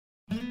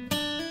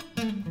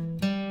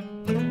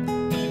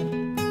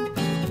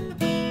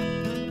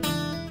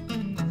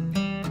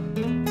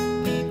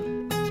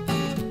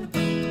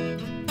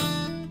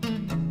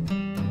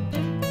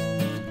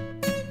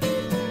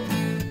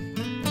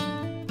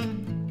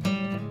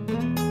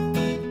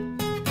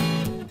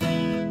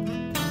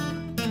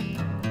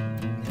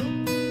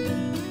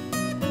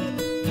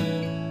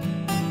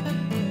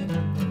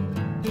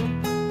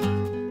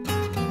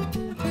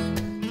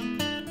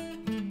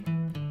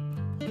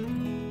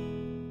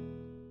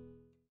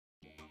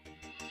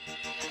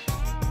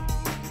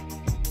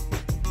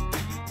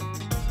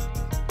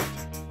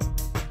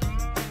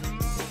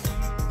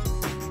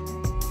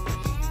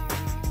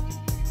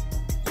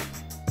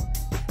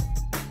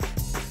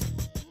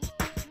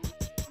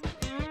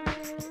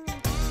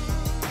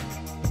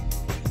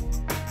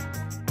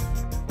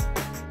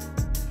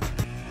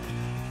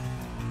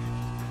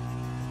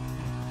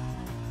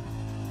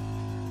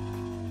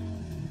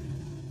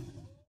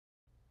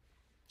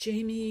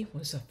Jamie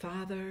was a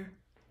father,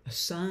 a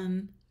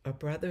son, a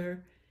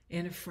brother,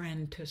 and a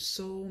friend to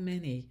so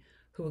many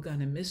who are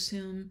going to miss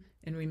him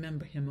and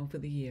remember him over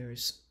the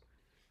years.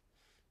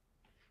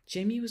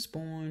 Jamie was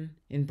born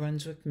in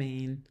Brunswick,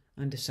 Maine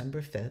on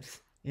December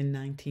 5th in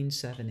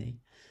 1970,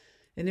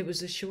 and it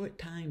was a short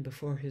time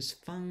before his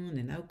fun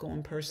and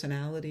outgoing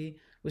personality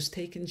was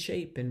taking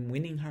shape and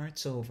winning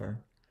hearts over.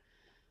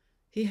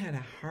 He had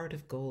a heart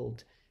of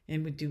gold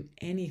and would do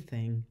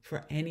anything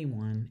for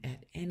anyone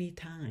at any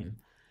time.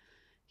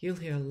 You'll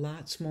hear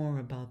lots more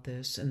about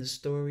this in the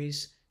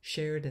stories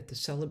shared at the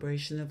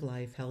celebration of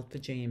life held for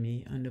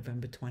Jamie on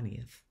November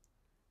 20th.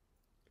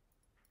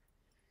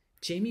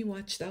 Jamie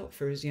watched out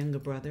for his younger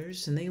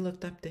brothers, and they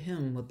looked up to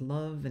him with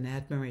love and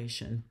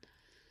admiration.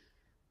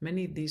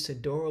 Many of these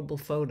adorable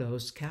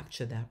photos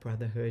capture that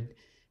brotherhood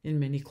in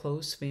many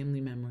close family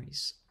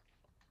memories.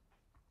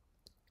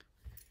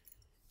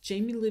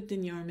 Jamie lived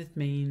in Yarmouth,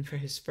 Maine for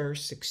his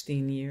first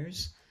 16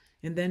 years,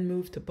 and then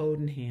moved to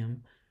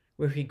Bodenham,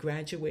 where he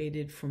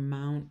graduated from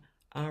Mount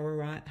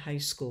Ararat High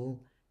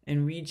School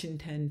and Region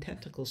 10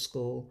 Technical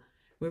School,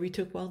 where he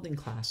took welding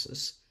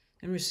classes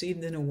and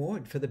received an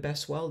award for the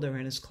best welder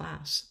in his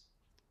class.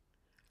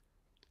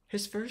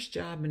 His first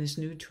job in his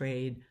new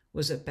trade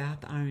was at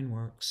Bath Iron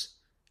Works,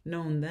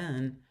 known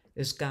then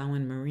as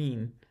Gowan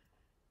Marine.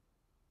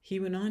 He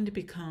went on to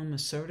become a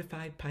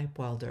certified pipe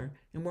welder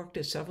and worked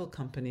at several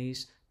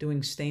companies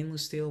doing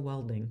stainless steel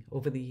welding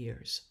over the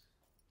years.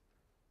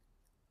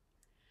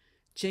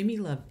 Jamie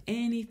loved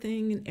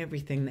anything and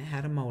everything that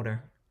had a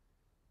motor.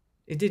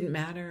 It didn't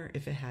matter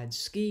if it had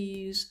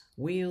skis,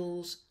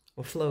 wheels,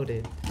 or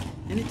floated,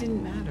 and it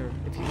didn't matter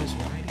if he was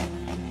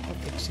riding them or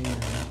fixing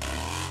them.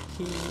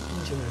 He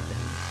enjoyed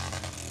them.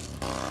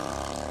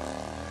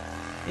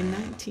 In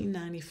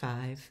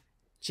 1995,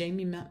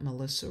 Jamie met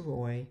Melissa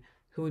Roy,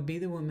 who would be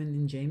the woman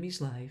in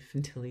Jamie's life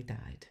until he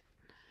died.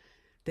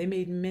 They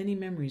made many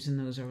memories in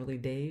those early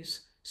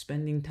days,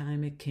 spending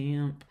time at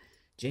camp,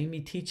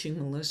 Jamie teaching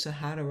Melissa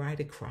how to ride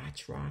a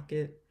crotch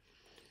rocket,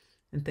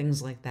 and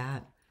things like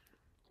that.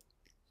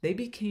 They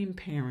became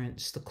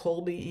parents to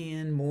Colby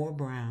Ann Moore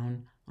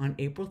Brown on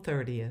April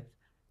 30th,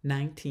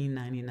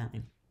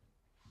 1999.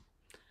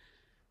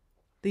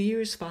 The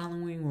years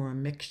following were a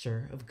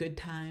mixture of good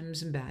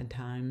times and bad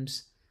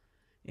times,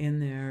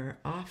 and their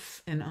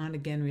off and on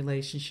again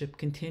relationship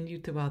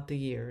continued throughout the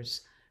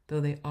years,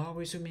 though they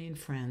always remained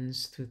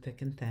friends through thick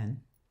and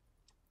thin.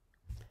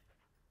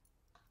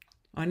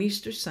 On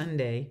Easter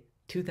Sunday,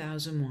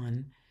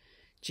 2001,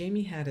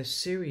 Jamie had a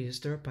serious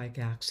dirt bike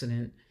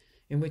accident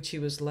in which he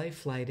was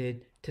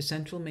life-flighted to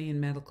Central Maine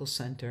Medical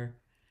Center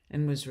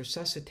and was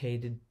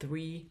resuscitated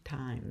 3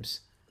 times.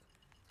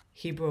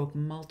 He broke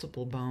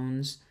multiple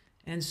bones,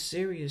 and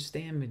serious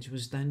damage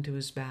was done to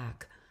his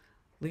back,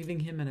 leaving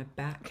him in a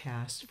back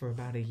cast for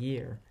about a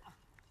year.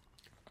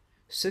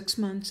 6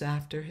 months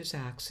after his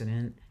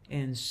accident,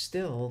 and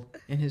still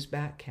in his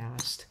back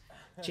cast,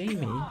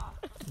 Jamie,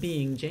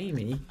 being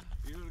Jamie,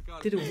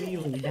 did a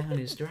wheelie down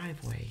his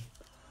driveway.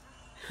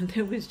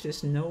 There was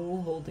just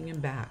no holding him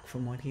back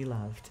from what he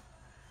loved.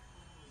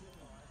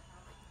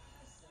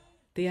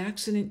 The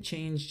accident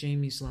changed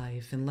Jamie's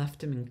life and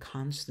left him in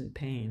constant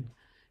pain,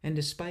 and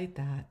despite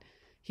that,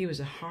 he was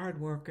a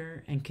hard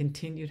worker and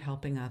continued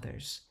helping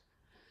others.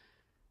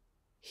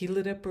 He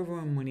lit up a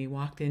room when he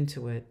walked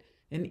into it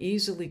and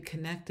easily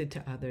connected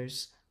to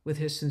others with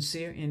his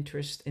sincere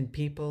interest in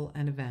people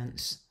and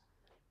events.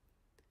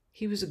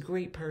 He was a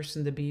great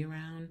person to be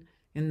around,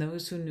 and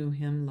those who knew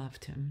him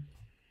loved him.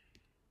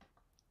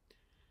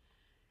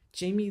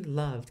 Jamie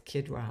loved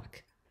Kid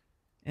Rock,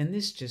 and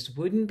this just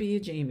wouldn't be a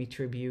Jamie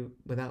tribute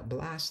without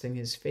blasting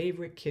his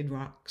favorite Kid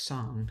Rock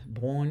song,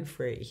 Born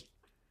Free.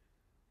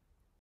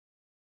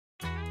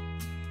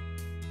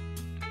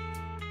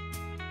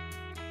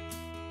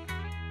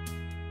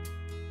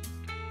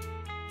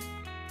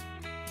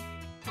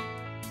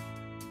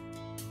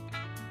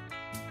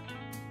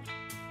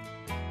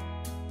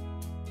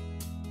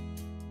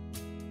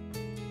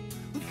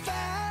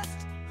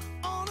 Fast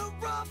on a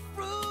rough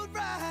road,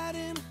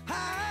 riding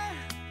high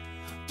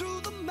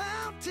through the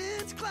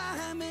mountains,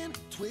 climbing,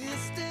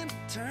 twisting,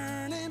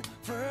 turning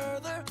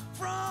further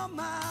from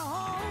my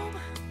home.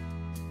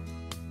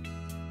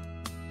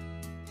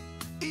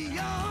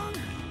 Young,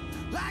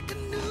 like a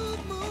new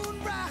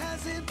moon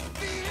rising,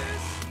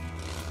 fierce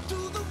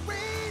through the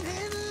rain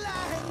and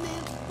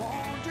lightning,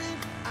 wandering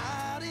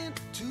out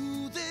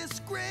into this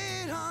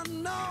great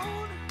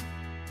unknown.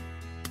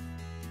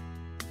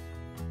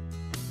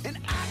 And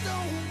I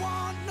don't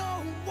want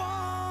no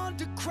one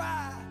to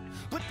cry,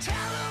 but tell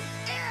them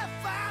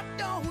if I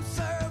don't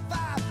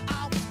survive,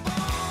 I was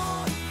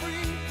born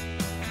free.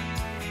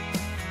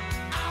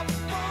 I was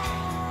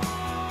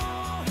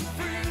born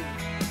free.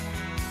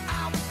 I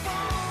was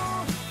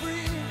born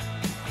free.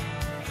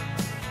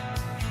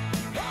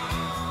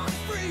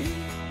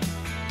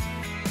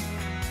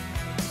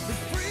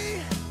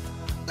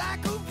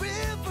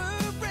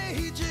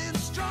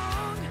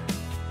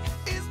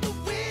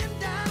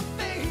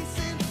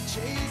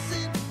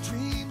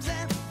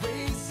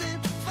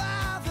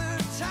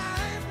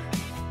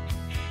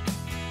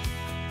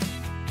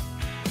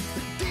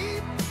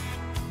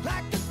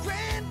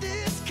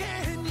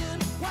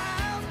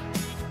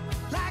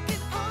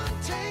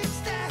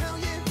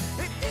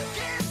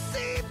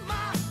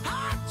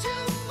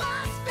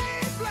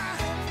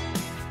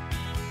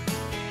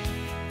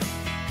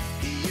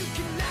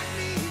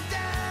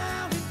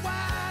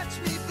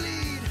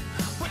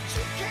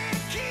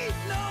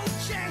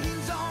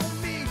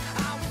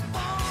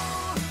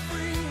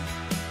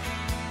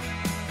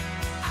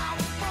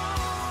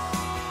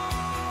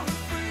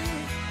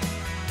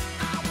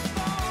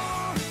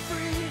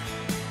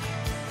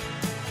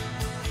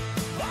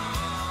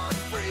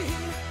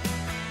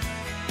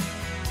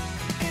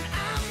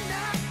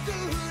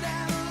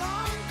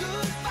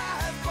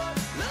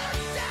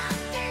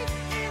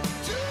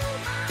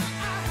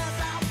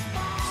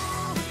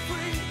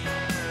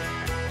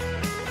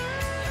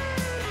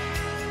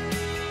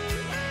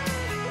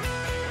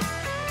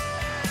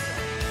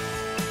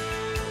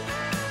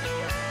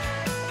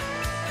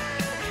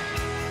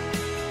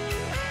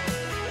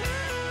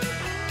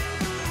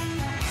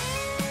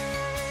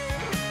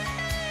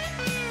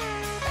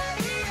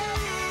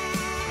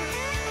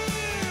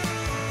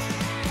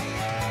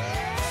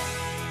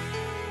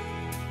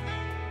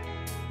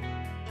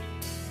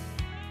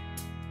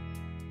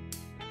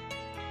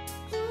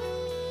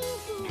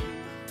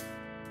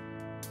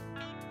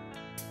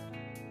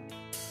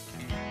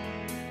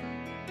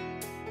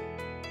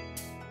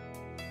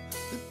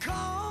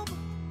 calm,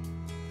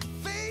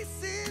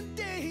 facing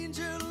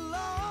danger,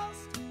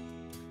 lost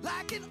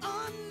like an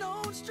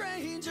unknown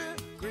stranger,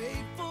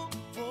 grateful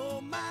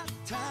for my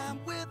time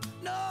with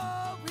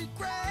no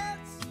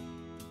regrets,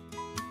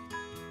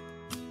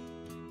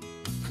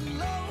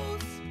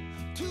 close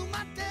to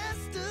my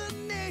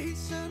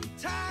destination,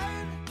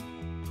 tired,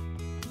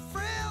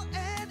 frail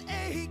and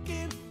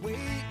aching,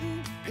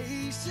 waiting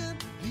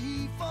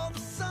patiently for the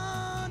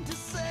sun to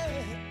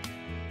set.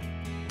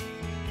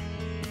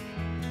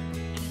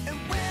 And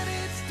when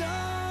it's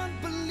done,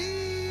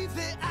 believe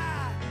that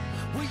I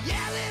will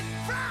yell it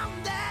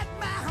from that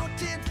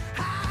mountain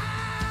high.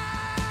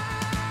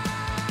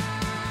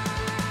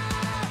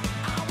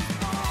 I was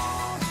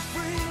born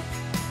free.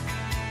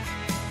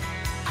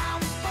 I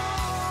was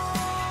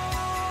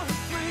born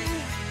free.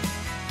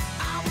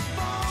 I was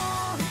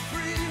born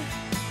free.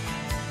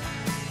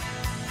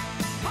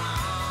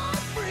 Born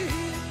free.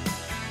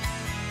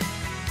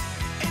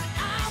 And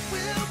I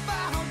will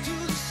bow to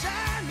the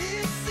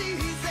shining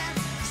seas and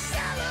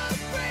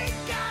celebrate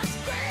God's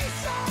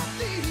grace on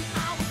thee. I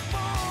was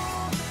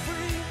born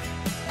free.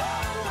 Oh,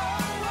 oh,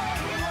 oh, oh,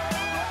 oh.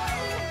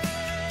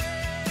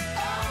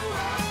 Oh,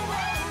 oh,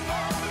 oh,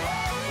 oh, oh.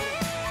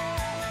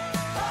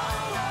 Oh,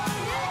 oh, oh,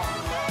 oh,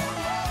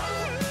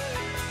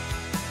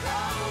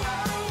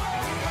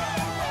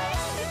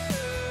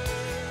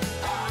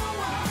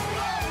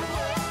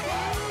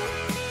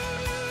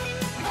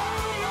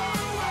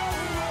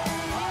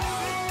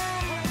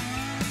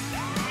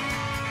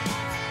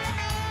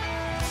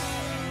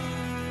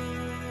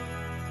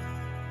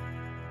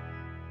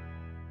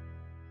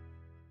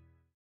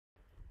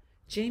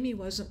 Jamie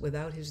wasn't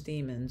without his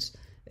demons,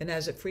 and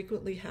as it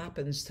frequently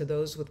happens to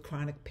those with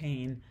chronic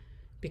pain,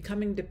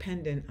 becoming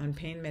dependent on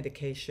pain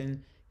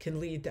medication can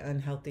lead to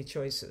unhealthy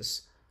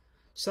choices.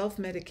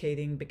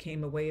 Self-medicating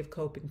became a way of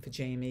coping for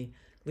Jamie,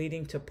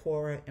 leading to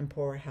poorer and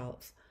poorer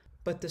health.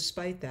 But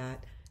despite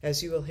that,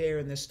 as you will hear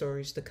in the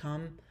stories to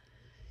come,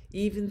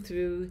 even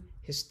through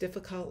his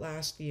difficult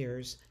last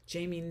years,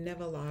 Jamie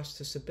never lost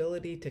his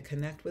ability to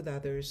connect with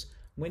others,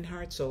 win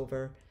hearts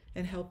over,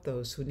 and help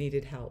those who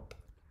needed help.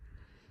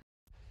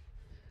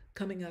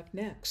 Coming up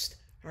next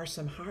are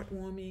some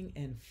heartwarming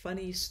and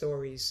funny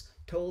stories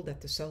told at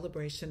the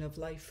celebration of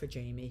life for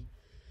Jamie.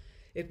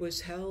 It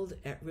was held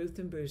at Ruth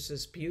and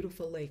Bruce's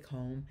beautiful lake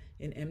home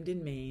in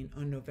Emden, Maine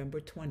on November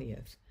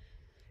 20th.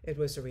 It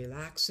was a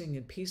relaxing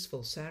and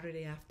peaceful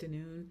Saturday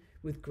afternoon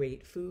with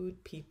great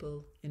food,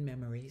 people, and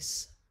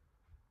memories.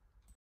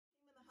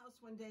 In the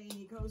house one day and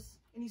he goes,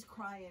 and he's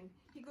crying.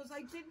 He goes,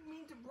 I didn't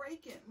mean to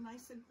break it. And I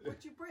said,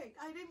 what'd you break?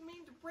 I didn't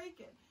mean to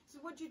break it. He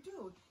said, what'd you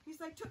do? He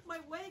said, I took my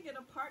wagon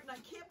apart and I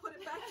can't put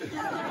it back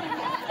together.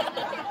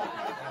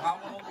 How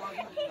old was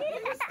he? He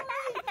was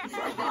 3.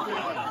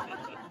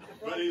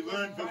 But he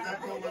learned from that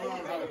moment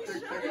on how to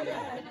fix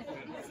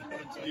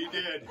anything. He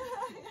did.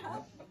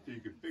 He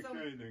could fix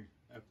anything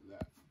after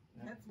that.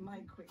 That's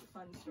my quick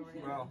fun story.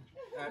 Well,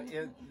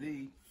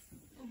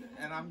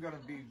 and I'm going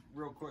to be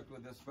real quick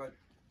with this, but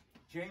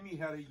Jamie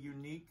had a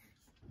unique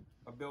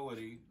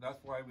ability.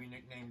 That's why we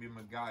nicknamed him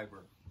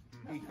MacGyver.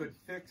 He could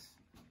fix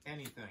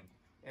anything.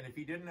 And if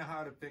he didn't know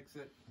how to fix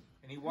it,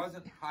 and he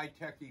wasn't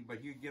high-techy, but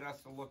he'd get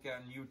us to look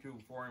at on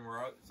YouTube for him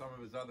or some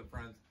of his other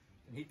friends,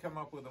 and he'd come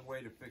up with a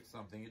way to fix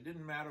something. It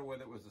didn't matter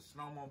whether it was a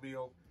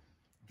snowmobile,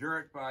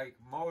 dirt bike,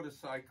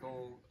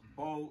 motorcycle,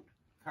 boat,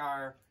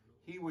 car.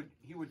 He would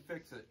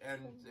fix it.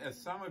 And as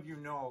some of you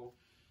know,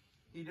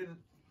 he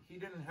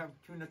didn't have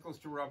two nickels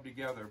to rub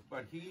together,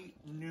 but he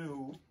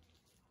knew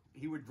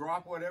he would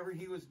drop whatever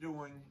he was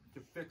doing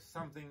to fix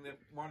something that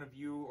one of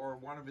you or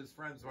one of his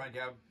friends might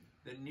have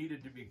that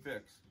needed to be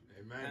fixed.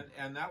 Amen.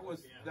 And that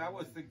was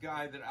the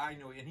guy that I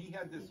knew, and he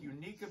had this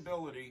unique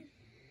ability.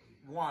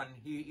 One,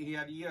 he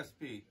had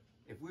ESP.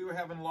 If we were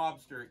having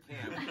lobster at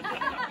camp,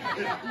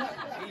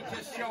 he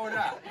just showed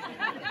up.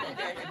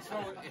 Okay, and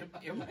so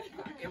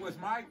it was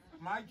my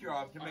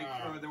job to make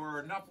sure there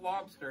were enough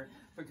lobster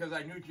because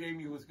I knew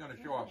Jamie was going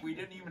to show up. We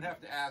didn't even have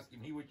to ask him;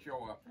 he would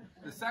show up.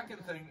 The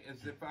second thing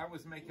is if I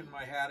was making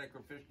my haddock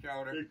or fish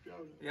chowder,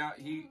 yeah,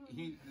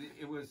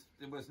 it was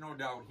no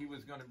doubt he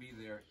was going to be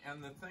there.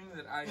 And the thing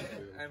that I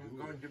am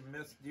going to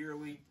miss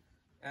dearly,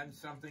 and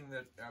something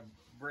that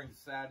brings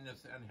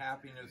sadness and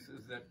happiness,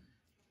 is that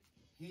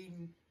he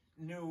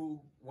knew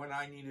when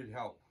I needed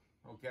help.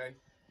 Okay,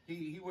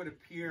 he would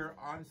appear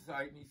on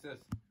site and he says,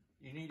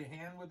 "You need a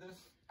hand with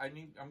this?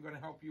 I'm going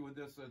to help you with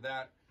this or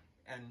that."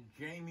 And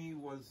Jamie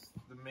was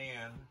the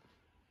man,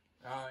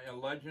 a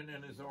legend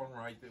in his own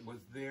right, that was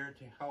there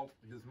to help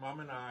his mom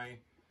and I.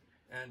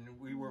 And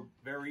we were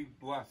very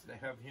blessed to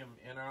have him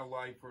in our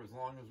life for as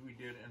long as we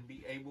did and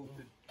be able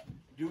to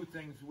do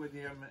things with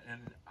him.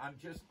 And I'm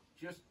just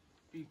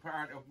be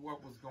part of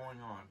what was going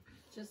on.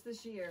 Just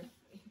this year,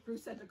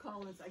 Bruce had to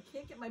call and say, I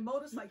can't get my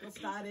motorcycle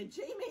started.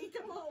 Jamie,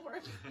 come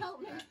over,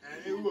 help me.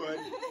 And he would.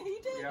 He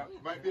did. Yeah.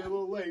 Might be a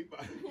little late,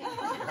 but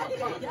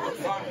It's on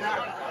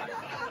ground.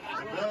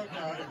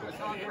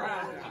 It's on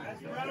ground.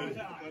 So,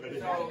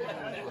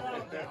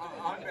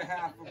 on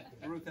behalf of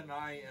Ruth and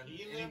I and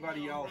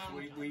anybody else,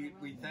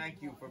 we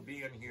thank you for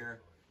being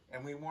here,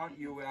 and we want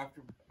you,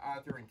 after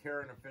Arthur and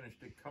Karen are finished,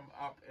 to come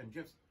up and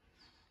just,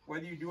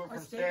 whether you do it from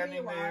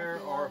standing there,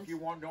 or if you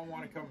don't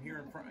want to come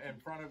here in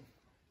front of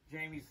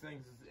Jamie's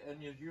things,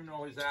 and as you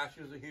know, his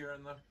ashes are here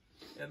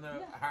in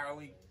the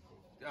Harley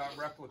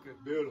replica.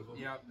 Beautiful.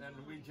 Yeah, and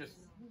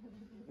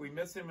we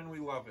miss him and we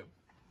love him.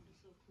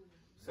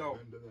 So,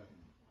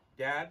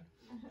 Dad,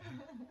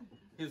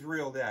 his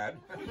real dad.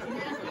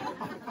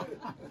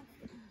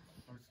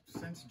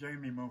 Since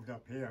Jamie moved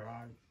up here,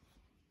 I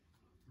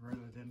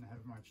really didn't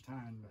have much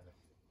time to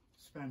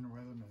spend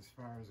with him as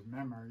far as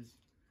memories.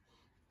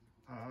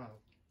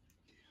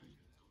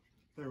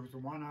 There was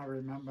one I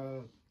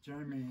remember,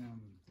 Jamie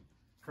and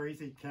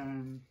Crazy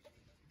Ken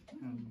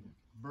and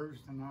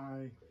Bruce and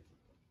I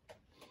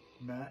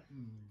met,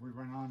 and we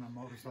went on a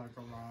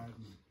motorcycle ride,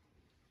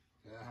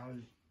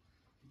 and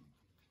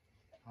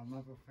I'll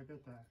never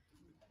forget that.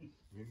 Me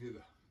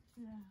neither.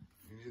 Yeah.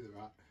 Me neither.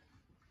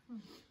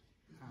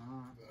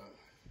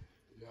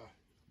 Yeah.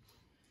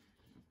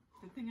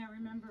 The thing I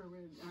remember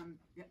was,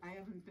 I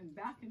haven't been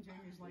back in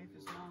Jamie's life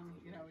as long,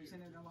 you know, I was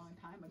in it a long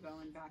time ago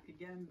and back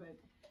again, but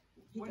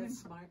what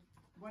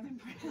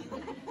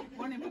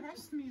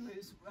impressed me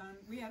was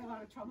we had a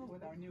lot of trouble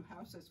with our new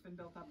house that's been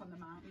built up on the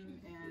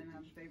mountain, and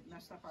they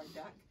messed up our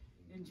deck,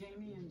 and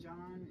Jamie and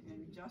John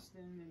and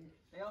Justin, and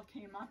they all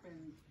came up,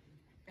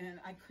 and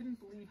I couldn't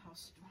believe how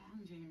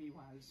strong Jamie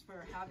was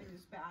for having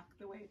his back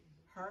the way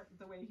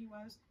he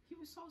was. He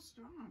was so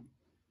strong.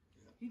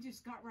 He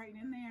just got right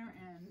in there,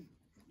 and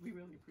we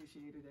really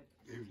appreciated it.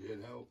 He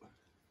did help,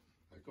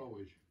 like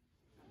always.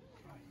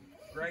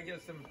 Greg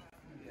has some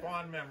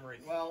fond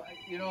memories. Well,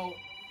 you know,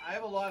 I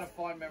have a lot of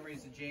fond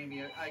memories of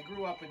Jamie. I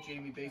grew up with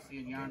Jamie basically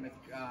in Yarmouth,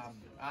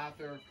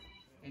 Arthur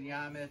in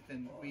Yarmouth,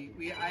 and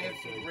I have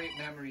some great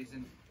memories,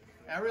 and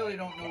I really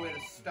don't know where to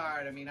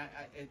start. I mean,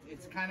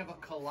 it's kind of a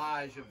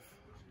collage of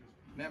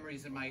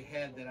memories in my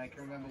head that I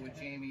can remember with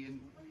Jamie. And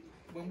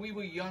when we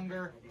were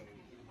younger,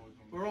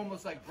 we were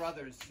almost like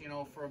brothers, you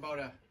know, for about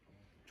a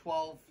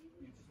 12,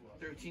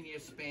 13-year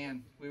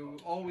span. We were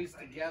always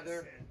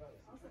together.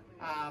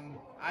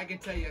 I can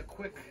tell you a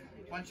quick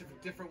bunch of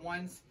different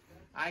ones.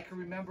 I can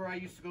remember I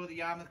used to go to the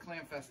Yarmouth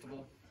Clam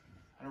Festival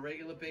on a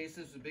regular basis.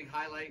 It was a big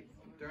highlight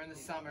during the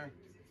summer.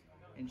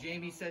 And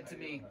Jamie said to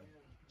me,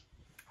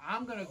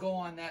 I'm going to go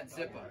on that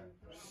zipper.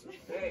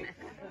 I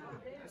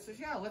said,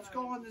 yeah, let's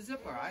go on the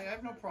zipper. I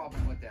have no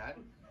problem with that.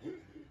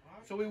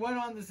 So we went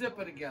on the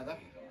zipper together,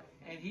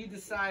 and he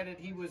decided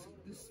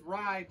this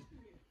ride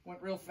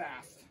went real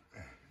fast.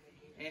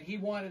 And he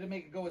wanted to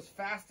make it go as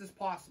fast as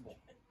possible.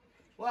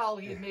 Well,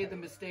 he had made the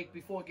mistake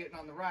before getting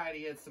on the ride,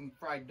 he had some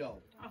fried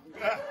dough.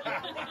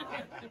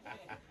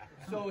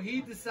 So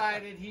he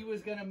decided he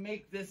was going to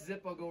make this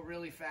zipper go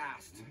really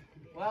fast.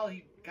 Well,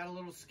 he got a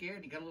little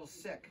scared, he got a little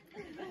sick.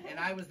 And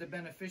I was the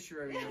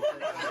beneficiary of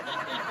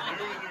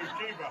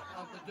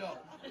the dough.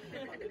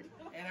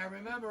 And I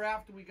remember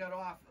after we got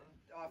off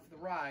the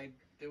ride,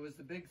 there was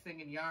the big thing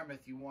in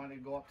Yarmouth, you wanted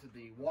to go up to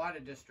the water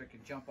district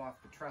and jump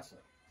off the trestle.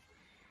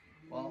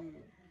 Well,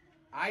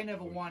 I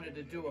never wanted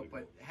to do it,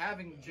 but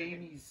having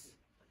Jamie's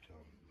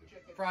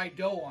fried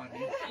dough on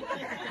it,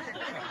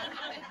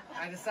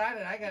 I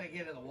decided I got to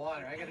get in the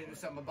water. I got to do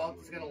something about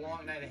this. Got a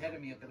long night ahead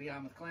of me at the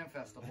Yarmouth Clam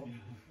Festival.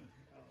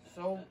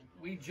 So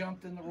we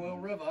jumped in the Royal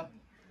River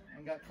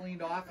and got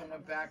cleaned off and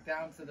went back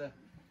down to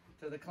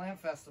the Clam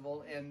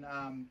Festival. And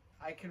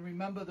I can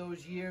remember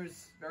those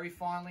years very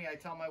fondly. I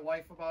tell my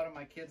wife about them,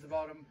 my kids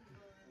about them.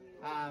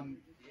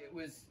 It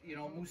was, you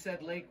know,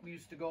 Moosehead Lake, we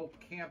used to go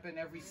camping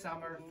every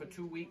summer for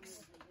 2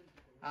 weeks.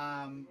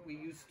 We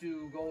used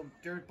to go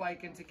dirt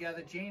biking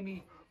together.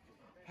 Jamie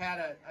had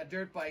a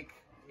dirt bike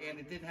and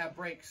it didn't have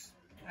brakes.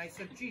 And I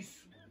said,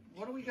 geez,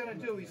 what are we going to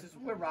do? He says,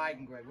 we're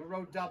riding, Greg. We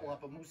rode double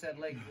up at Moosehead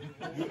Lake.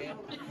 And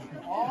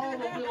all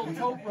the little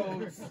tote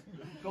roads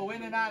go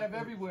in and out of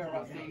everywhere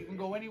up there. You can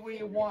go anywhere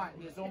you want.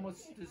 And there's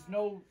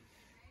no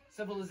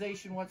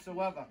civilization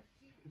whatsoever.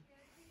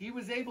 He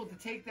was able to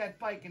take that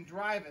bike and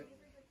drive it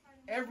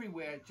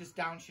everywhere, just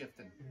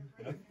downshifting.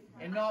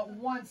 And not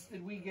once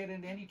did we get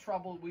into any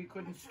trouble. We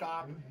couldn't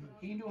stop.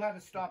 He knew how to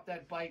stop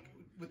that bike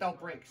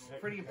without brakes.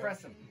 Pretty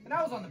impressive. And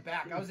I was on the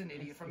back. I was an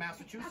idiot from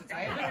Massachusetts.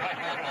 I'm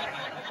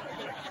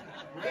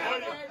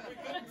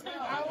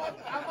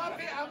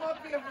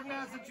up here from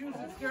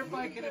Massachusetts, dirt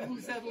biking at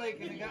Moosehead Lake,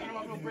 and they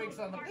got no brakes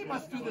on them. They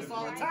must do this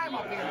all the time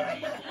up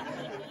here.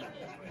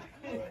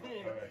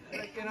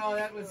 But, you know,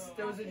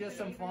 those are just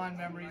some fond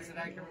memories that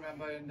I can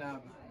remember. And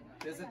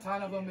there's a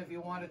ton of them. If you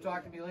want to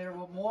talk to me later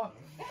about more,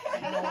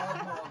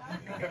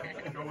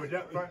 So was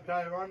that front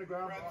tire on the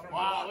ground?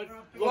 Wow,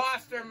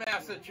 Gloucester,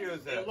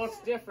 Massachusetts. It looks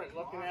different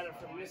looking at it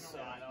from this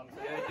side.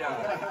 It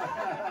does.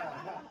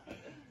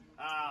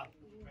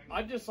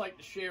 I'd just like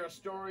to share a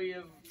story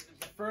of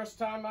the first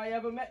time I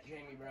ever met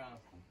Jamie Brown.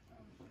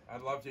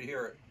 I'd love to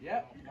hear it.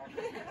 Yep.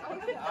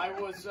 I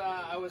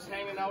was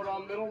hanging out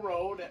on Middle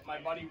Road at my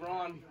buddy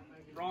Ron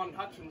Ron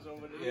Hutchins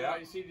over there. Yeah.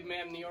 You see the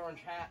man in the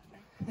orange hat.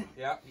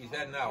 Yeah, he's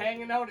heading out.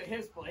 Hanging out at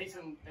his place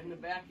in the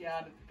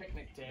backyard at the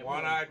picnic table.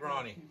 One-eyed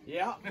Ronnie.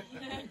 Yeah.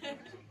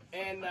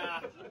 And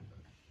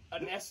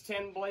an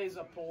S10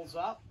 Blazer pulls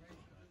up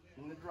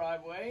in the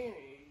driveway. And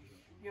he,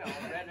 you know,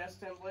 red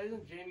S10 Blazer.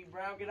 And Jamie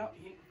Brown get up,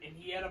 and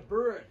he had a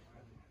bird.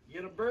 He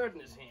had a bird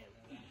in his hand.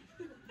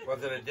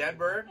 Was it a dead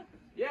bird?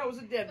 Yeah, it was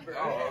a dead bird.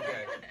 Oh,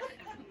 okay.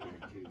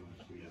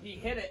 He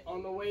hit it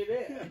on the way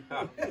there.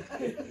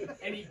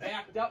 And he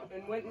backed up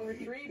and went and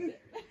retrieved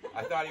it.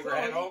 I thought he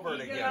ran over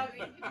it again.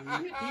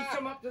 He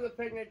come up to the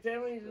picnic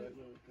table and he said,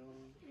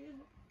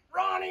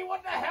 Ronnie,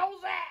 what the hell's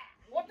that?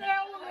 What the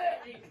hell is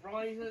that?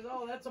 Ronnie says,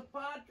 oh, that's a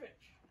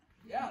partridge.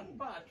 Yeah, it's a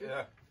partridge.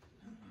 Yeah.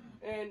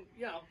 And,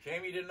 you know.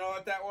 Jamie didn't know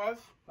what that was?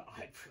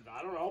 I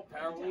don't know,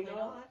 apparently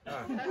not.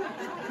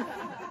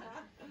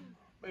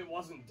 It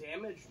wasn't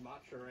damaged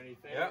much or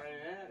anything. Yep.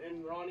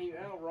 And Ronnie, you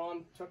know,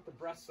 Ron took the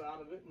breasts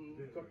out of it and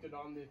cooked it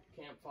on the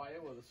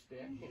campfire with a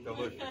stick. And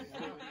Delicious.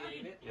 He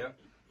ate it. Yep.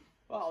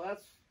 Well,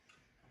 that's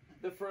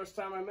the first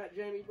time I met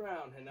Jamie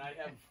Brown, and I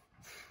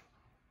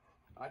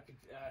could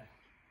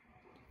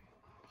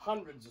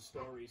hundreds of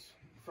stories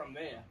from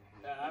there.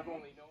 I've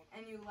only known.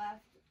 And you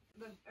left.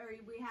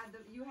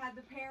 You had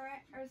the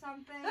parrot or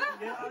something. Oh,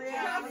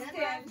 yeah.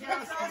 Justin. And you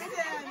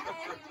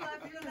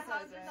left for the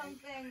house or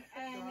something,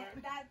 and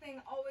that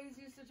thing always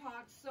used to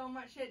talk so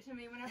much shit to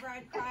me. Whenever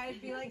I'd cry,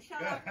 I'd be like,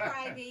 "Shut up,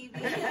 crybaby."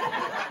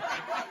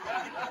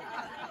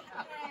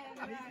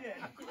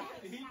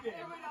 And He did. I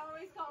would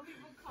always call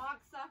people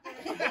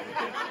cocksuckers.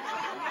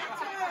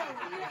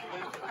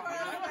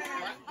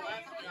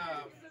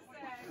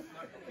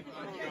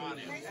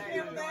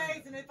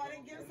 And if I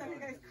didn't give something,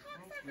 guys,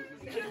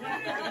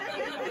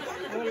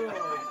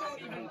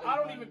 I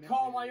don't even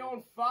call my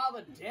own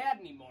father Dad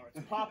anymore.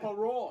 It's Papa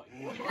Roy.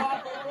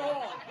 Papa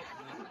Roy.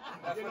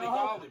 That's what he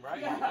called him,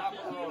 right? Yeah.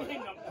 Papa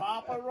Roy.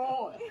 Papa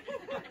Roy.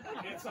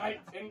 It's like,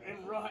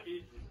 and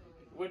Roy,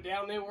 we're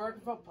down there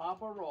working for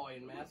Papa Roy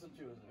in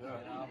Massachusetts. You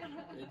know,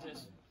 it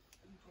just,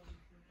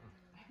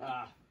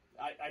 I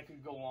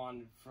could go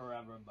on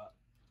forever, but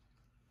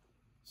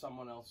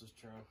someone else's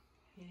turn.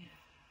 Yeah.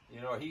 You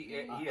know,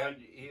 he has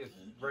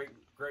great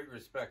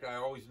respect. I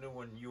always knew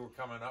when you were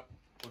coming up,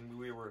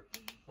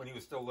 when he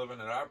was still living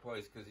at our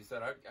place, because he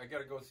said, I got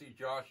to go see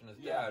Josh and his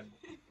dad.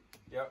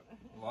 Yep,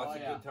 lots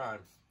of good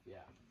times.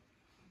 Yeah.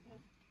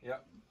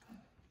 Yep.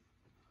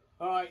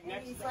 All right,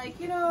 next. And he's like,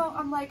 you know,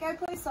 I'm like, I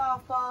play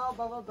softball,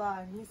 blah blah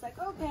blah, and he's like,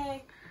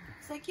 okay.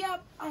 He's like,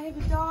 yep, I have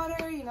a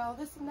daughter, you know,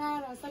 this and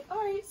that. And I was like,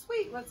 all right,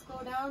 sweet, let's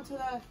go down to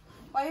the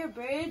Fire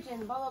Bridge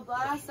and blah blah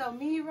blah. So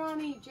me,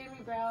 Ronnie, Jamie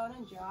Brown,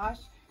 and Josh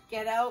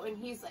get out, and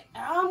he's like,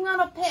 I'm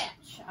gonna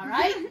pitch, all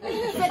right?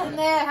 Sitting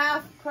there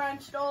half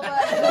crunched over,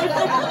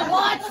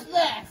 watch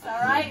this,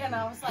 all right? And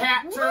I was like,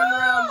 Cat turned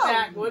around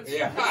backwards,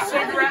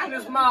 cigarette in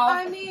his mouth.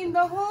 I mean,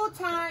 the whole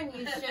time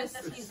he's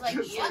like,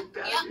 yep.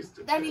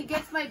 Then he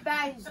gets my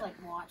bat, he's like,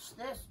 watch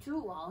this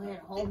too, I'll hit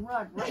a home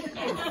run right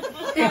now.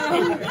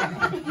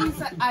 And he's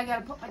like, I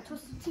gotta put my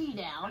twisted tea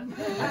down.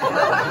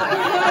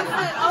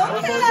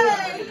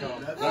 Okay.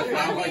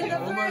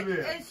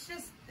 It's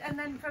just, and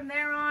then from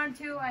there on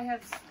too,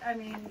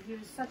 he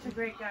was such a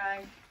great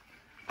guy.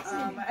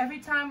 Every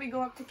time we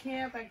go up to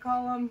camp, I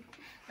call him,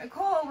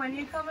 Nicole, when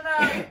you coming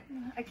up?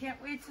 I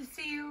can't wait to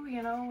see you,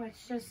 you know,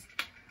 it's just,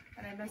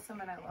 and I miss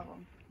him and I love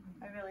him.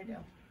 I really do.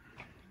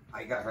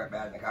 I got hurt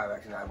bad in the car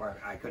accident.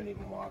 I couldn't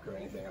even walk or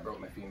anything. I broke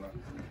my femur.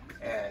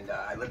 And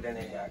I lived in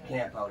a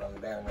camp out on the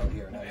Barren Road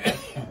here in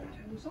Edmonton.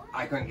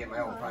 I couldn't get my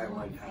own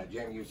firewood.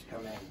 Jamie used to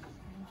come in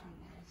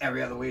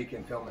every other week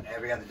and film it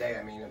every other day.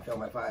 And film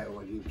my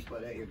firewood. He'd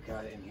split it, he'd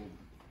cut it, and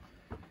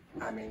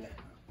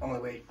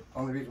only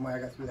reason why I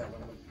got through that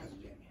one was because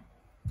of Jamie.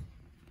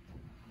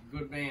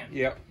 Good man.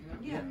 Yep.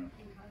 Yeah.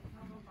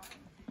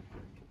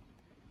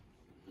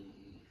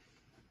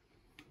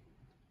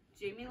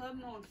 Jamie loved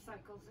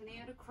motorcycles, and he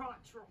had a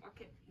crotch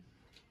rocket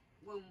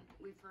when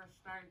we first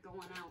started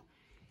going out.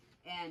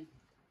 And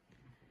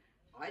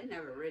I'd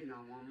never ridden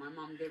on one. My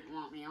mom didn't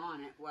want me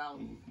on it. Well,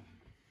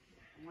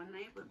 one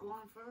night we're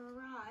going for a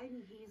ride,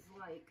 and he's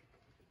like,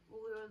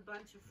 well, we were a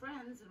bunch of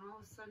friends, and all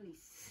of a sudden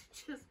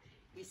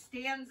he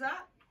stands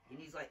up, and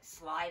he's like,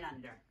 slide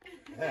under.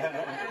 And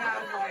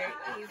I was like,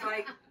 he's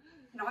like,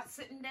 not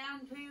sitting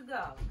down till you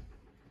go.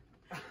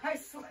 I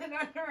slid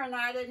under, and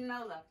I didn't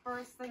know the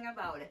first thing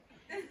about it.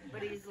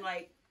 But he's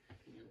like,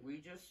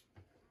 we just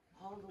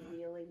hauled a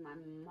wheelie. My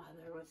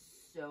mother was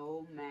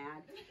so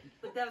mad.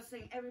 But that was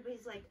saying,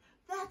 everybody's like,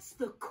 that's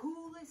the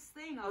coolest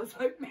thing. I was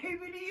like,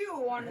 maybe to you,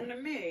 one to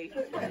me.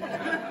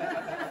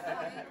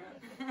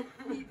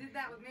 He did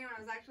that with me when I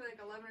was actually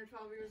like 11 or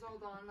 12 years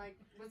old on, like,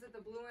 was it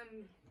the blue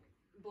and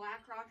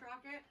black crotch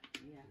rocket?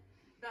 Yeah.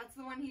 That's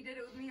the one he did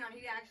it with me on.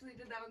 He actually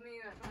did that with me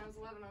when I was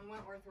 11 on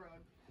Wentworth Road.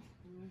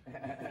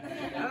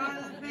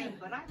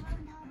 But I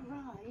learned how to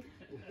ride.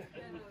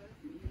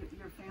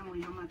 Your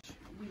family, how much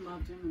we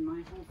loved him, and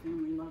my whole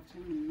family loved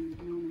him, and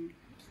we've known him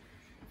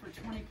for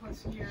 20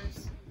 plus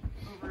years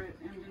over at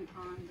Emden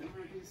Pond, over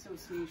at the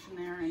association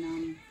there,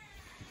 and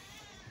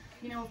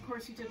You know, of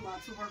course, he did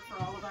lots of work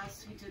for all of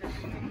us. He did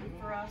everything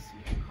for us.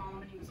 We could call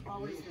him, and he was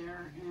always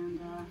there. And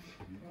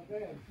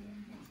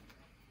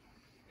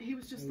he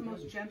was just the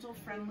most gentle,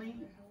 friendly,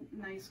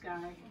 nice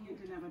guy. He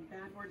didn't have a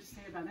bad word to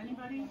say about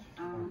anybody.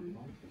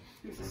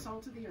 He was the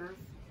salt of the earth,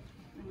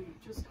 and we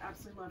just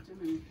absolutely loved him.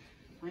 And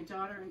my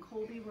daughter and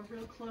Colby were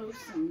real close,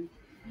 and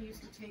he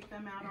used to take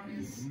them out on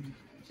his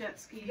jet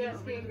ski. Jet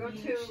ski, go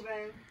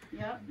tubing.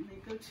 Yep, and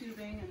they'd go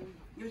tubing, and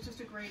it was just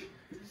a great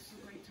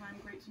time,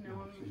 great to know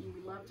him, and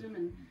we loved him.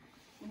 And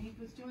he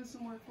was doing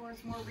some work for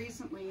us more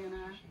recently, and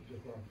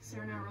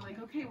Sarah and I were like,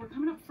 okay, we're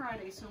coming up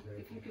Friday, so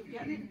if you could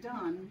get it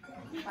done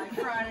by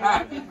Friday,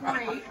 that'd be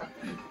great.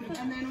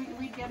 And then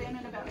we'd get in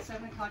at about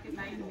 7 o'clock at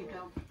night, and we'd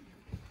go,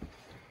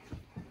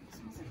 it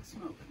smells like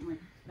smoke. I'm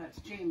like, that's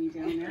Jamie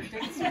down there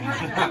taking some work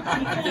done.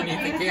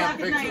 8 o'clock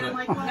at night, I'm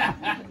like, well,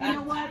 you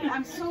know what?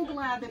 I'm so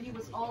glad that he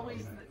was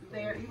always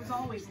there. He was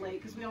always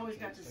late because we always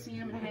got to see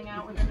him and hang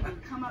out with him. And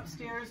he'd come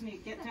upstairs and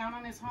he'd get down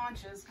on his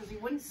haunches because he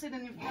wouldn't sit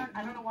in the front.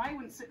 I don't know why he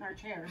wouldn't sit in our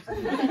chairs. He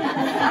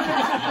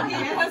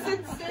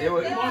wasn't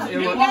sitting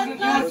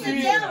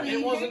down.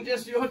 It wasn't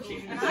just your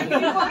chair. If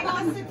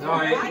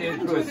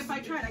I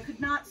tried, I could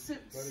not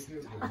sit. It's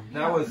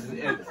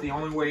the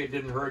only way it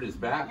didn't hurt his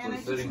back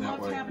was sitting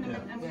that way.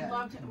 And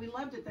we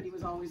loved it that he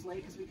was always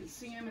late because we could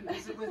see him and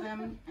visit with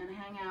him and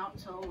hang out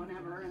till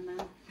whenever. And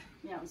then,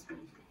 yeah, it was good.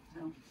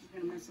 So we're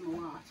going to miss him a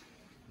lot,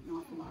 an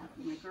awful lot.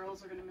 And my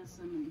girls are going to miss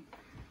him, and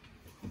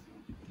so,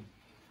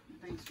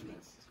 thanks for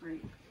this. It's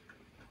great.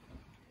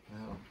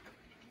 Wow.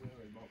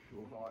 About 2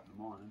 o'clock in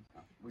the morning,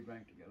 we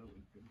drank together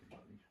with good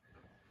buddies.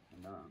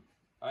 And,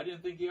 I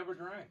didn't think he ever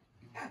drank.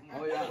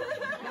 oh yeah.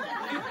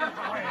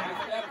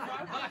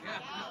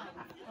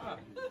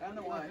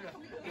 Anyway,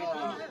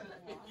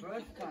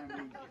 first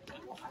time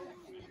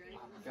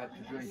we got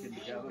to drinking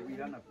together, we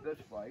got in a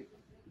fist fight.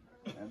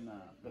 And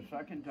the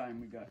second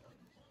time we got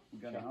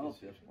another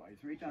fist fight.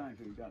 3 times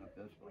we got in a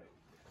fist fight.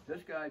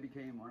 This guy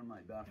became one of my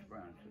best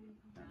friends,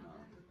 and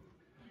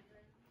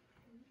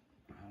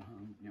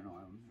you know,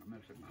 I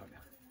miss him.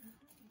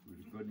 He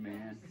was a good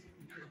man,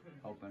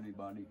 help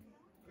anybody.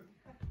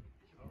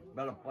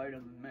 Better fighter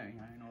than me,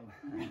 I know.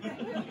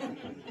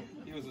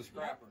 He was a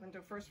scrapper. Went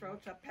to first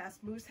roach up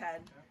past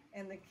Moosehead,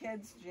 and the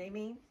kids,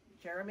 Jamie,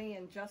 Jeremy,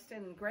 and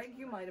Justin, and Greg,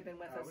 you might have been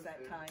with us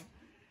that time.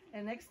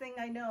 And next thing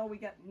I know, we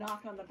got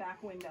knocked on the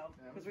back window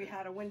because we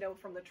had a window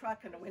from the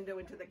truck and a window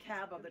into the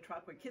cab of the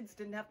truck where kids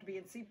didn't have to be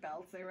in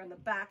seatbelts. They were in the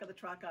back of the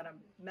truck on a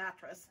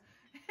mattress.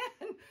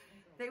 And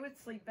they would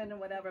sleep in and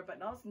whatever,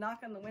 but I was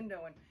knocking on the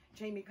window and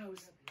Jamie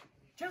goes,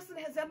 Justin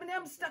has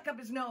M&M stuck up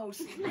his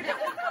nose.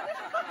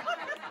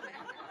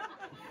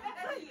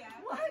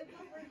 What?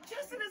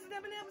 Justin has an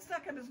M&M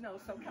stuck up his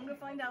nose. So come to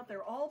find out,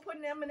 they're all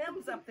putting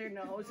M&Ms up their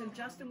nose, and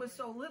Justin was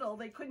so little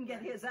they couldn't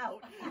get his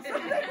out. So they were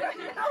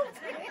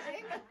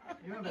melting.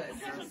 You remember that?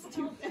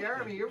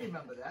 Jeremy, you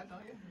remember that,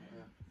 don't you?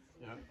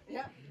 Yeah.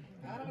 Yeah.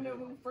 I don't know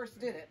who first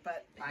did it,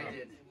 but I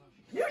did.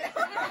 You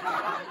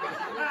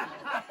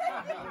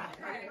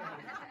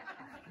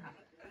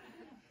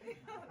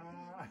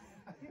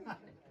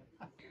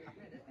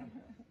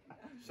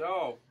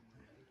So,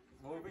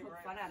 moving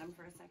Poke fun at him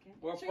for a second.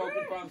 well,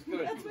 poking fun's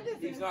good.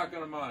 He's not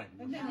going to mind.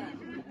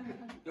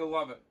 He'll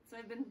love it. So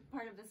I've been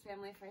part of this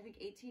family for I think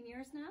 18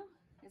 years now.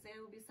 Isaiah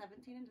will be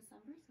 17 in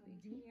December, so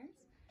 18 years.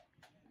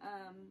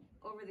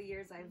 Over the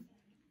years, I've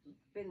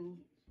been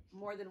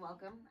more than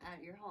welcome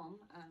at your home.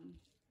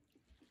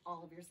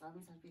 All of your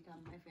sons have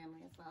become my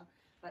family as well.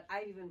 But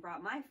I've even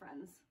brought my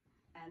friends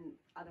and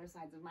other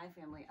sides of my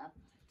family up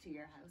to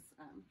your house.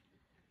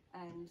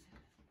 And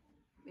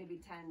maybe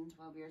 10,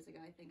 12 years ago,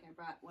 I think I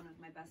brought one of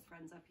my best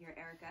friends up here,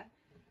 Erica.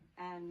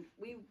 And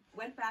we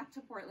went back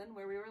to Portland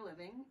where we were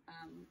living.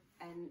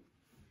 And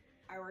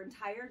our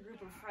entire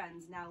group of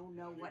friends now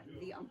know what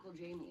the Uncle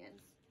Jamie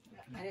is.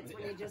 And it's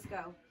when you just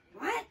go,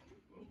 what?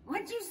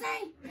 What'd you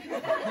say?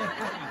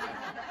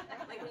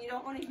 Like when you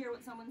don't want to hear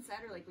what someone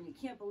said, or like when you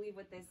can't believe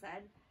what they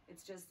said,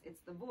 it's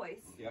the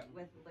voice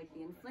with like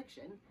the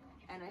infliction.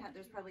 And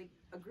there's probably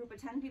a group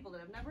of 10 people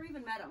that have never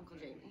even met Uncle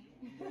Jamie,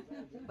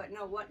 but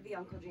know what the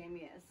Uncle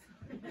Jamie is.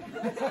 What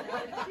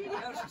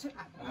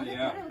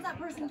is that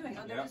person doing?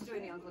 Oh, they're just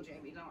doing the Uncle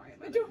Jamie. Don't worry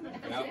about it.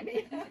 Uncle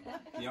Jamie.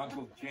 The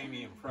Uncle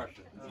Jamie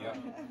impression,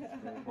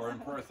 or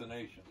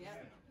impersonation.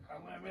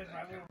 I'm gonna miss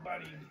my little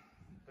buddy,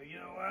 but you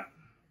know what?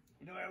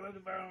 You know what I loved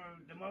about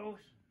him the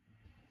most?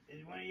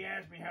 Is when he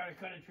asked me how to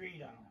cut a tree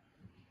down.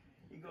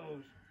 He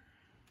goes,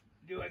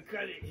 do I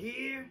cut it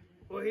here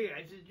or here?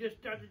 I said, just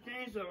start the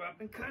chainsaw up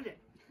and cut it.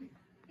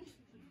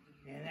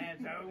 And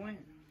that's how it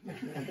went.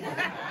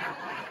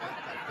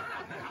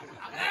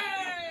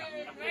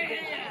 Hey,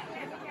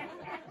 man!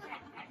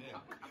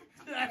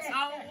 That's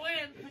how it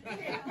went.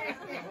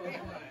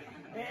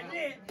 That's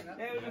it.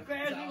 That was the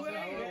fastest way.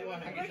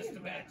 I can just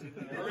imagine.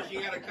 First,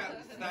 you got to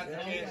start the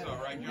chainsaw,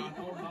 right, John?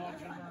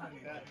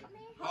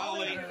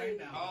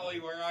 Holly,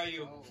 where are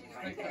you?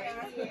 I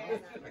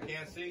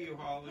can't see you,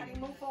 Holly.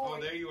 Oh,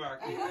 there you are.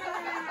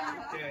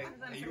 Okay,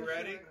 are you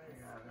ready?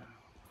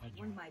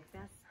 one of my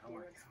best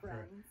dearest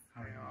friends.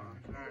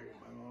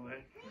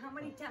 How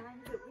many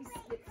times did we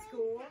skip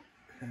school?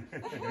 And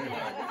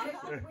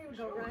we would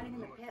go riding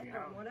in the pit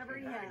on whatever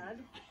he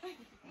had.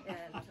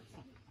 And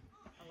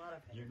a lot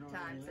of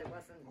times it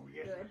wasn't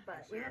good,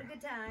 but we had a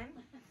good time.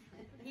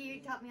 He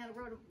taught me how to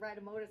ride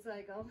a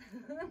motorcycle.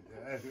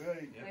 That's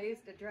right. I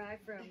used to drive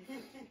from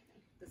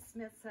the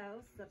Smith's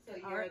house up to So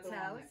you're Art's the one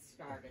house. that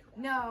started.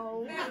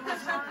 No, it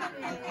was not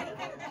me.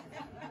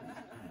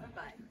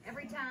 But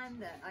every time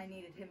that I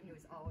needed him, he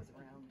was always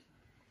around.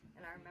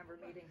 And I remember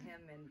meeting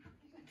him in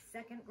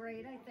 2nd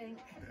grade, I think.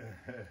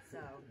 So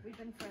we've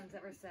been friends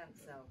ever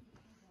since. So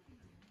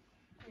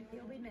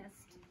he'll be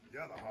missed. The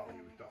other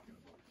Holly was talking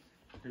about.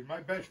 He's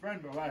my best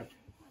friend for the last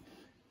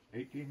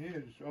 18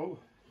 years or so.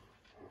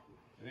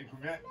 I think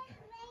we met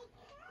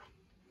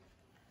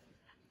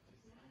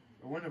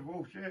the winter of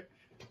 06.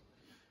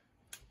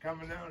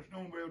 Coming down the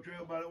snowmobile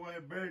trail by the Wire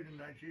Bridge,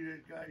 and I see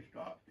this guy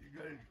stop. He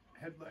got his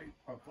headlight,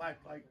 or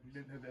flashlight. He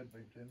didn't have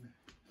headlights in.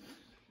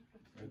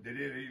 But they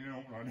did, he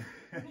didn't run.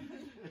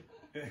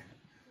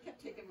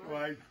 Kept taking So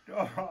I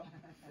stopped.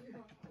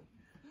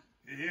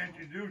 He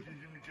introduces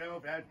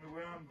himself, asked me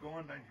where I'm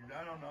going. I said,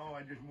 I don't know,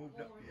 I just moved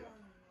up here.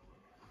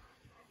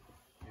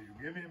 He said,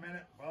 give me a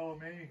minute, follow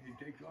me. He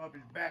takes off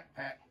his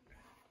backpack,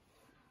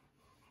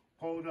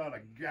 pulls out a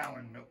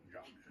gallon milk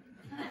jug.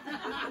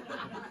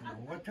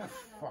 What the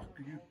fuck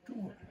are you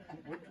doing?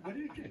 What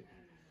is it?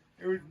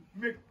 It was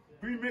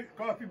pre-mixed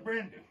coffee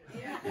brandy. I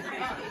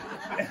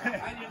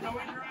didn't know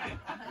he drank.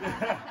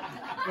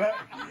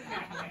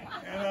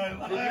 And I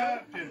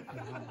laughed. And,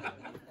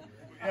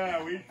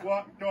 yeah, we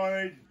swapped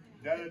toys,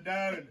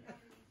 and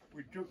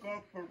we took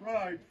off for a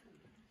ride.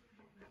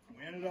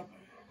 We ended up,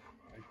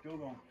 I still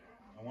don't,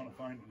 I want to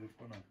find this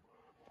one.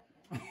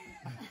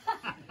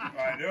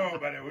 I know,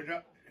 but it was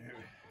up.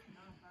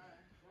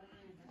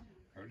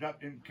 It was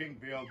up in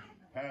Kingfield,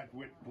 past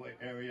Witt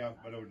area,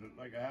 but it was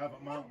like a half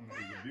a mountain. It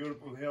was a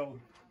beautiful hill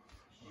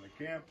with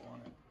a camp on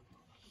it.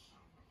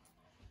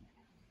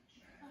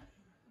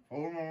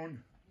 Full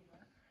moon.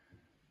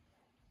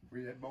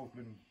 We had both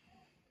been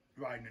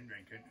riding and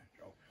drinking.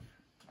 So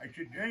I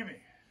said,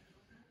 Jamie,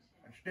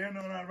 I'd stand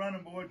on our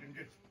running boards and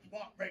just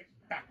walk right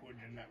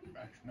backwards in that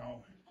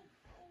snow.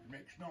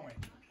 Make snowing.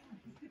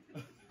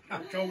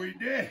 So we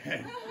did.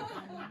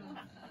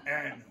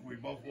 And we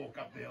both woke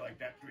up there like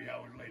that 3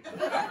 hours later.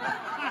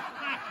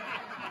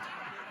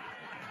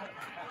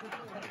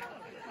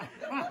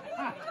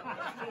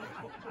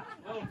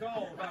 Little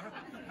cold, huh?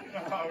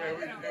 No, it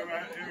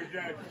was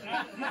just...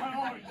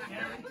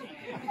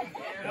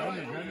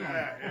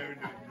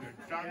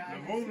 The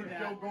moon was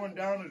still going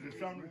down as the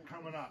sun was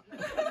coming up.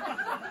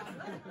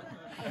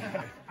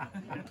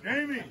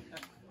 Jamie,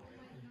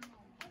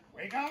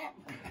 wake up!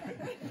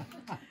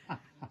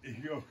 He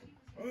goes,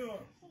 oh,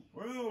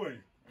 where are we?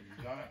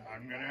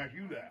 I'm going to ask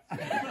you that.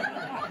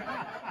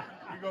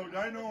 He goes,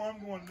 I know I'm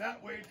going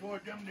that way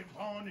towards Emden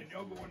Pond, and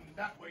you're going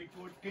that way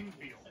towards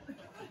Kingfield.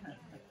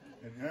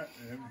 And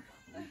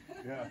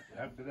yeah,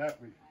 after that,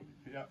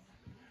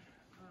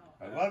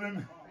 I love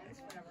him.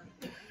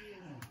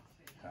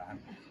 I'm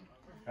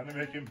going to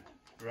make him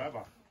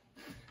forever.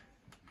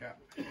 Yeah.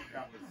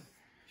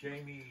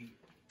 Jamie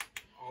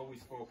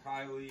always spoke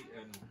highly,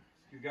 and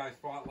you guys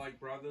fought like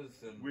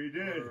brothers, and we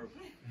did.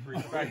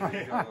 Respected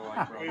each other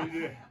like brothers. We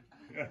did.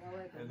 Well,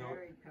 like a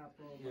married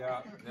couple.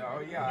 Yeah, no,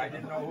 yeah, I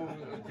didn't know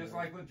who, just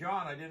like with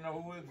John, I didn't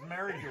know who was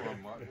married to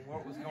him,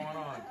 what was going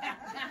on.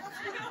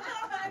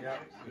 Yeah,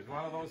 it was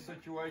one of those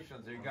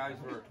situations, you guys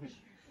were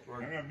I'm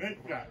going to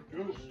admit that,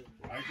 too.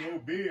 I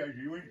told B,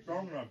 you ain't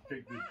strong enough to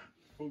take this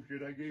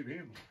bullshit I gave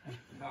him.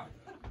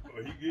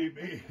 Well, he gave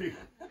me.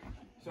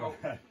 So,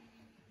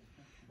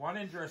 one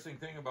interesting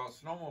thing about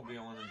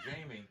snowmobiling and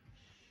Jamie,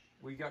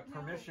 we got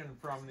permission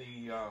from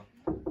the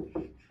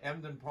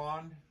Emden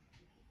Pond.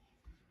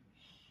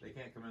 They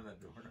can't come in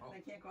that door, no. They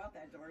can't go out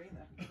that door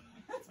either.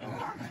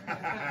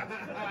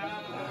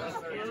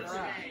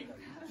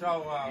 So,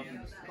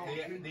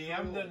 the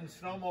Emden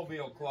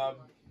Snowmobile Club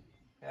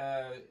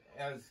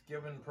has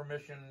given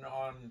permission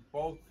on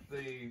both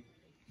the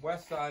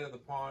west side of the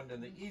pond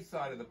and the east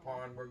side of the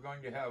pond. We're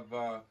going to have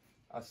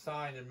a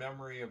sign in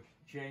memory of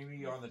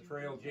Jamie on the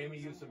trail. Jamie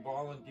used to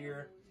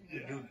volunteer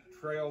to do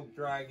trail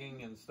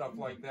dragging and stuff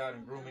like that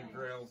and grooming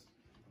trails.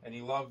 And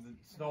he loved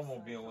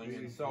snowmobiling,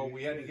 and so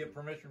we had to get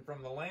permission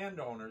from the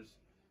landowners,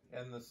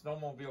 and the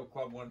snowmobile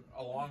club went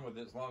along with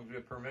it as long as we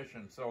had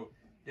permission. So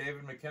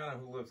David McKenna,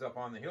 who lives up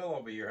on the hill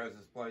over here, has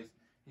his place.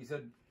 He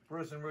said,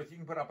 Bruce and Ruth, you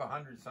can put up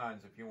 100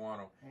 signs if you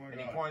want to.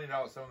 And he pointed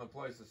out some of the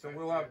places. So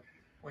we'll have,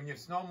 when you're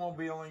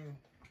snowmobiling,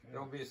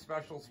 there'll be a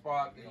special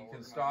spot that you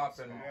can stop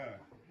and,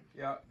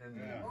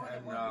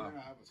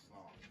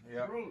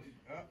 Bruce,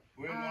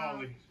 where's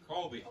Ollie?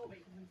 Colby.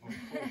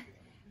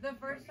 The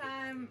first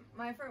time,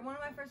 one of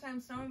my first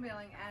times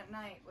snowmobiling at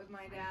night with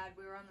my dad,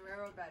 we were on the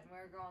railroad bed and we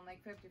were going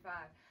like 55.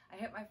 I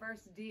hit my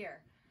first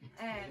deer.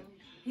 and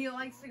he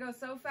likes to go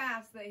so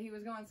fast that he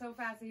was going so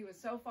fast that he was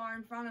so far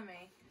in front of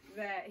me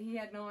that he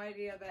had no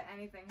idea that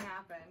anything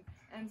happened.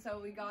 And so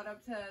we got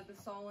up to the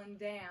Solon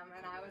Dam,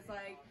 and I was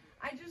like,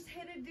 I just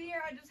hit a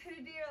deer,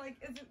 like,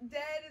 is it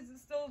dead, is it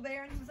still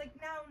there? And he was like,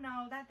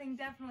 no, that thing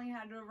definitely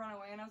had to have run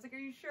away. And I was like, are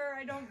you sure?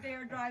 I don't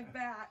dare drive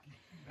back.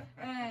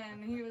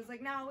 And he was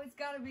like, no, it's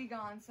gotta be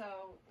gone.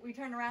 So we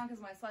turned around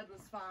because my sled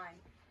was fine.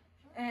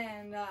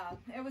 And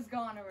it was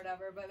gone or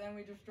whatever, but then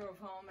we just drove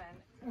home, and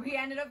we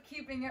ended up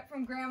keeping it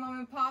from Grandma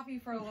and Poppy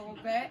for a little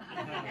bit.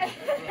 And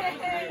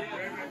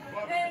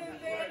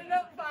they ended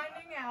up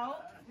finding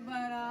out,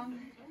 but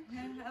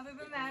other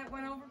than that, it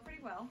went over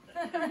pretty well.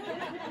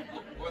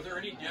 Was there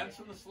any dents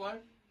in the sled?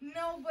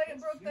 No, but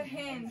it broke the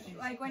hinge,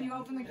 like when you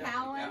open the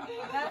cowl in.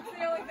 That's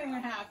the only thing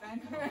that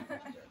happened.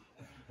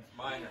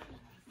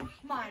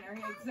 Minor,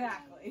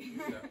 exactly.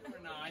 Number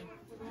 9.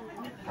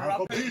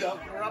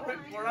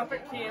 We're up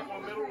at camp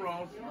on Middle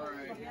Road.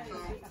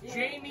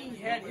 Jamie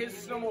had his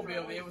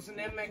snowmobile. It was an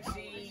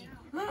MXE.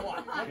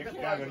 What?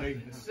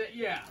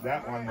 Yeah.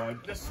 That one was.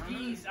 The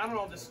skis, I don't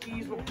know, the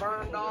skis were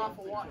burned off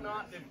or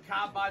whatnot. The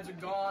carbides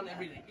are gone,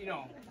 everything, you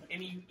know.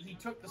 And he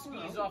took the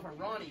skis off of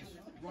Ronnie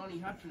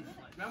Hutchins'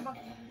 sled. Remember?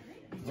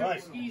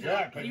 Right,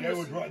 yeah,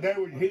 because they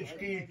were his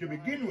skis to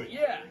begin with.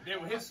 Yeah, they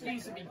were his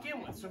skis to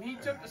begin with. So he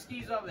took the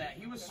skis off that.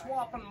 He was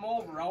swapping them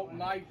over out in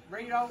my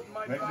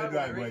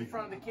driveway, right in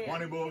front of the camp.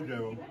 20 bulls of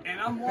them. And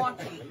I'm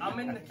watching. I'm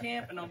in the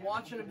camp and I'm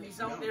watching him.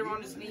 He's out there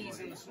on his knees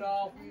in the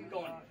snow,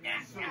 going.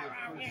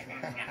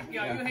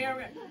 You hear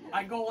me?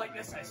 I go like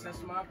this. I says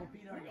to my Uncle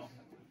Peter,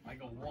 I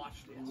go,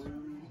 watch this.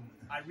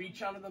 I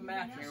reach under the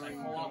mattress, I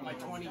pull out my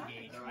 20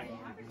 gauge,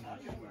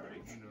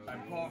 I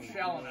pull a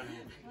shell in it,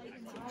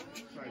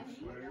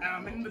 and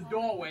I'm in the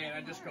doorway and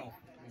I just go,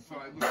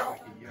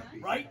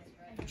 right?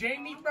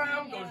 Jamie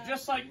Brown goes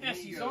just like this,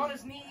 he's on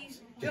his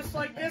knees, just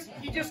like this,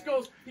 he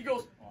goes,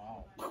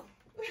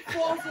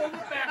 falls over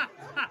back,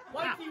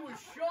 like he was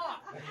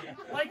shot,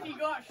 like he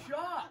got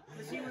shot,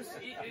 because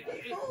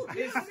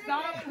it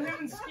stopped him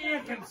and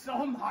scared him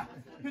so much,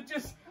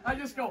 I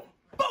just go,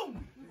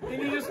 boom,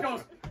 and he just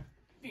goes,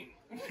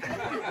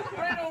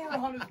 right over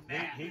on his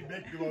back. He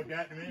bitched about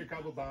that to me a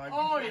couple times.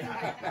 Oh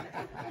yeah,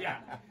 yeah.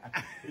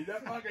 He's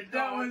that fucking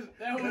that was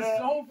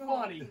so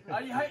funny.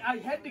 I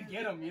had to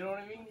get him. You know what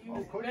I mean? He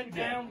was bent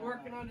down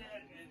working on it.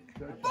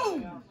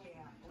 Boom.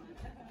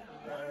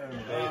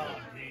 Oh,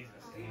 Jesus.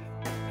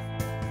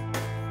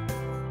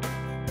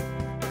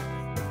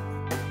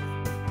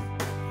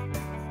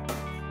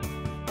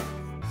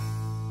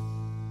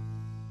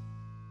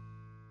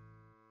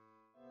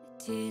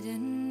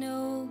 Didn't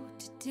know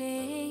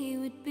today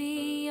would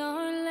be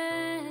our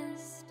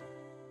last,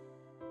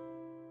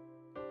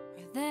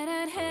 or that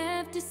I'd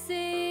have to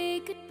say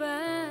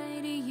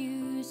goodbye to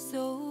you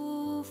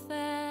so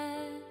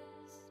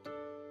fast.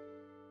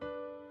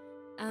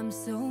 I'm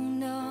so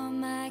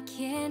numb I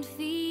can't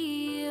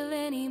feel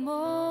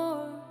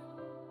anymore.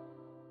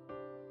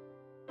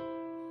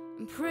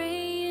 I'm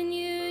praying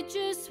you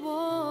just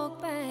walk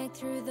back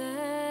through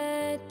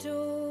that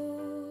door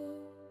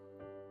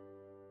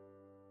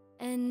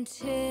and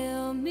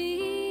tell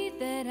me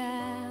that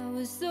I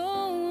was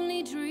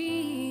only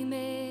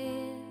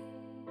dreaming.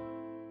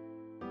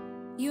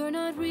 You're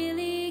not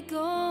really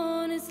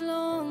gone as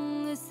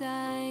long as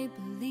I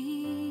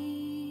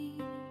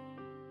believe.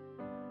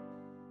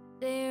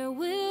 There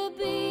will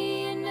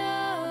be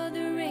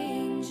another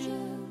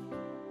angel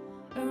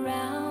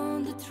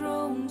around the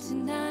throne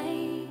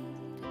tonight.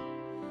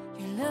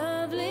 Your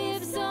love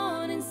lives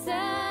on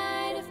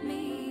inside of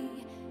me,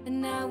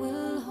 and I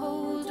will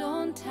hold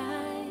on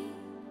tight.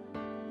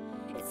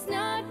 It's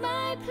not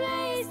my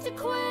place to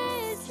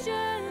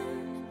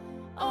question,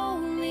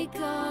 only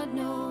God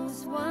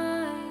knows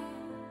why.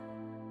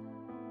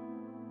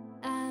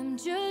 I'm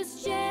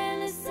just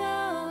jealous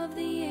of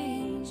the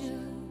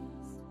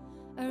angels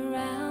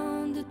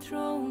around the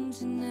throne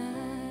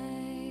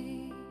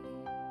tonight.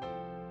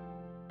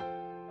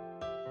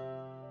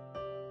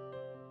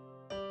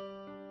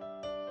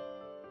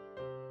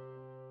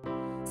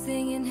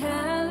 Singing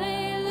hallelujah.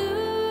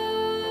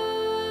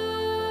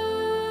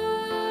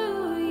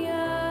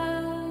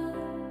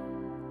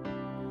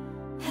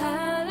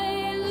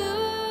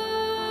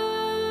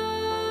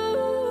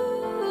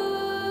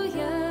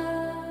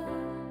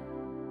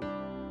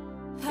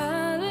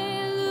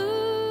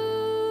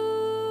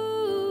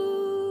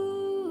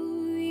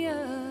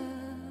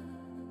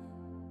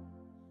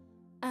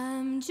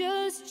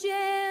 Just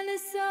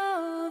jealous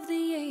of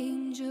the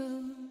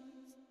angels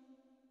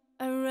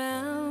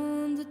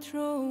around the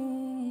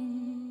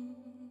throne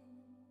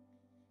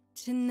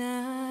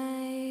tonight.